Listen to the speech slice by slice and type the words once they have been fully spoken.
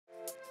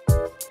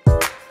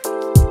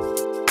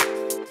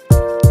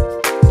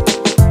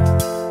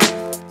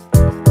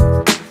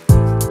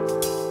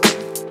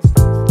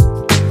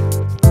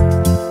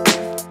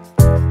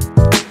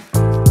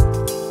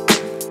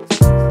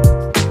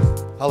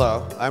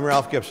I'm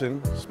Ralph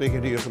Gibson,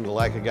 speaking to you from the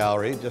Leica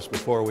Gallery just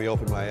before we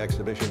open my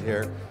exhibition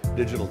here,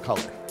 Digital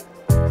Color.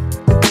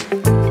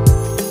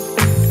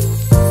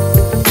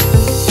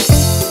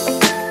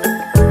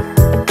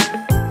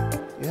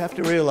 You have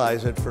to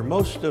realize that for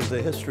most of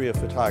the history of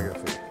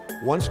photography,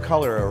 once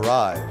color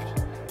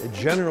arrived, it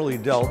generally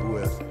dealt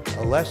with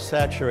a less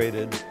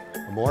saturated,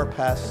 a more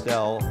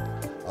pastel,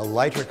 a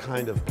lighter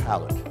kind of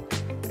palette.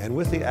 And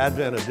with the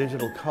advent of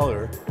digital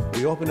color,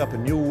 we opened up a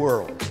new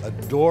world, a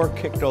door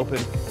kicked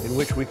open in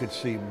which we could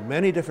see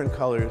many different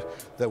colors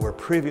that were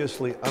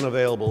previously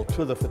unavailable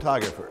to the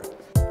photographer.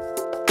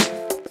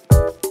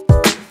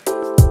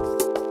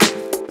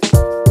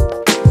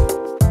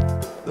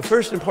 The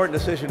first important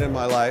decision in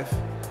my life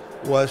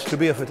was to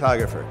be a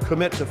photographer,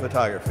 commit to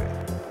photography.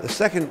 The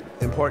second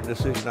important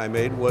decision I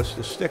made was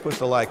to stick with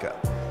the Leica,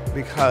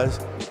 because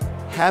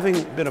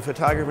having been a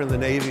photographer in the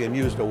Navy and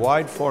used a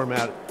wide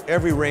format,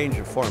 every range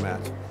of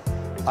formats,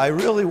 I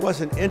really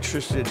wasn't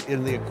interested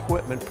in the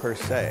equipment per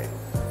se.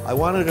 I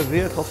wanted a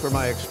vehicle for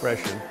my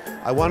expression.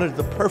 I wanted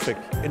the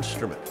perfect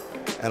instrument.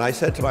 And I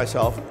said to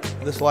myself,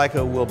 this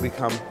Leica will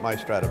become my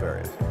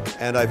Stradivarius.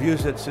 And I've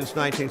used it since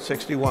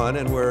 1961,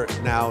 and we're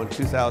now in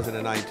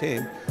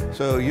 2019,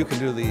 so you can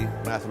do the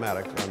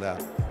mathematics on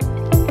that.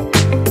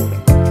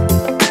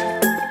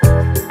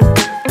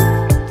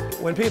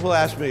 When people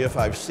ask me if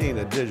I've seen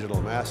a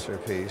digital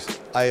masterpiece,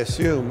 I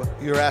assume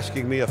you're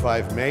asking me if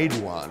I've made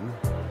one,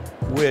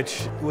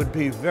 which would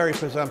be very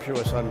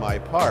presumptuous on my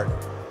part.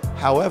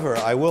 However,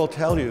 I will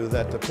tell you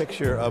that the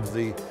picture of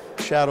the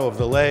shadow of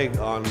the leg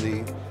on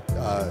the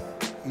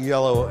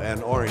yellow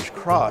and orange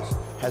cross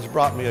has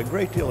brought me a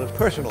great deal of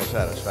personal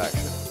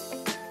satisfaction.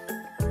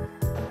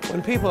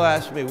 When people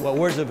ask me what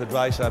words of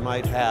advice I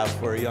might have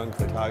for a young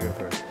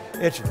photographer,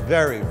 it's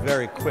very,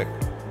 very quick.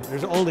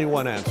 There's only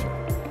one answer.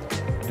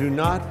 Do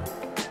not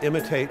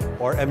imitate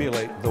or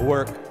emulate the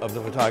work of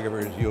the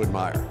photographers you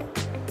admire.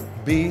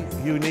 Be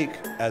unique,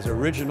 as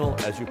original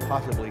as you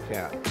possibly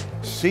can.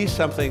 See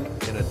something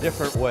in a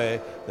different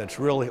way that's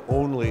really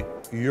only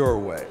your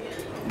way.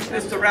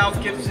 Mr. Ralph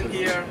Gibson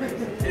here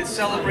is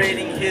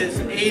celebrating his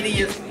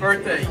 80th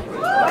birthday.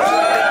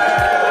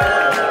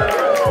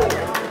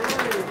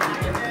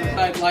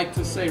 I'd like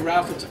to say,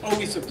 Ralph, it's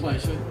always a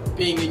pleasure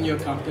being in your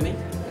company.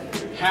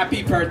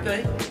 Happy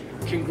birthday.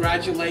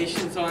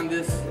 Congratulations on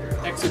this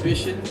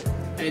exhibition,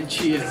 and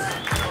cheers.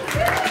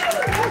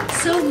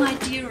 So, my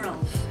dear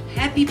Ralph,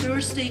 happy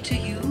birthday to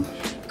you.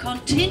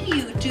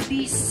 Continue to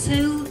be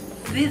so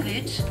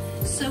vivid,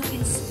 so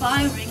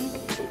inspiring,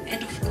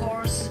 and of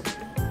course,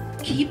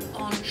 keep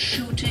on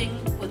shooting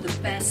with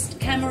the best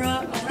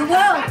camera of the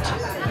world.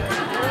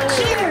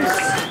 Cheers!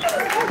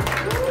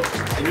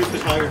 I knew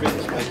photography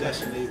was my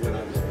destiny when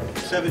I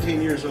was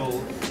 17 years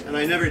old, and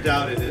I never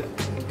doubted it.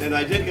 And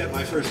I did get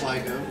my first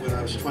Leica when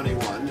I was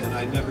 21, and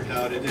I never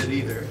doubted it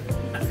either.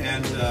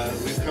 And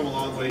we've come a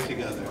long way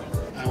together.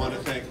 I want to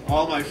thank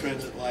all my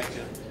friends at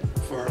Leica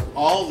for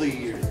all the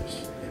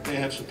years that they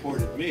have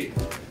supported me.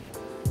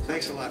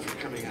 Thanks a lot for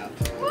coming out.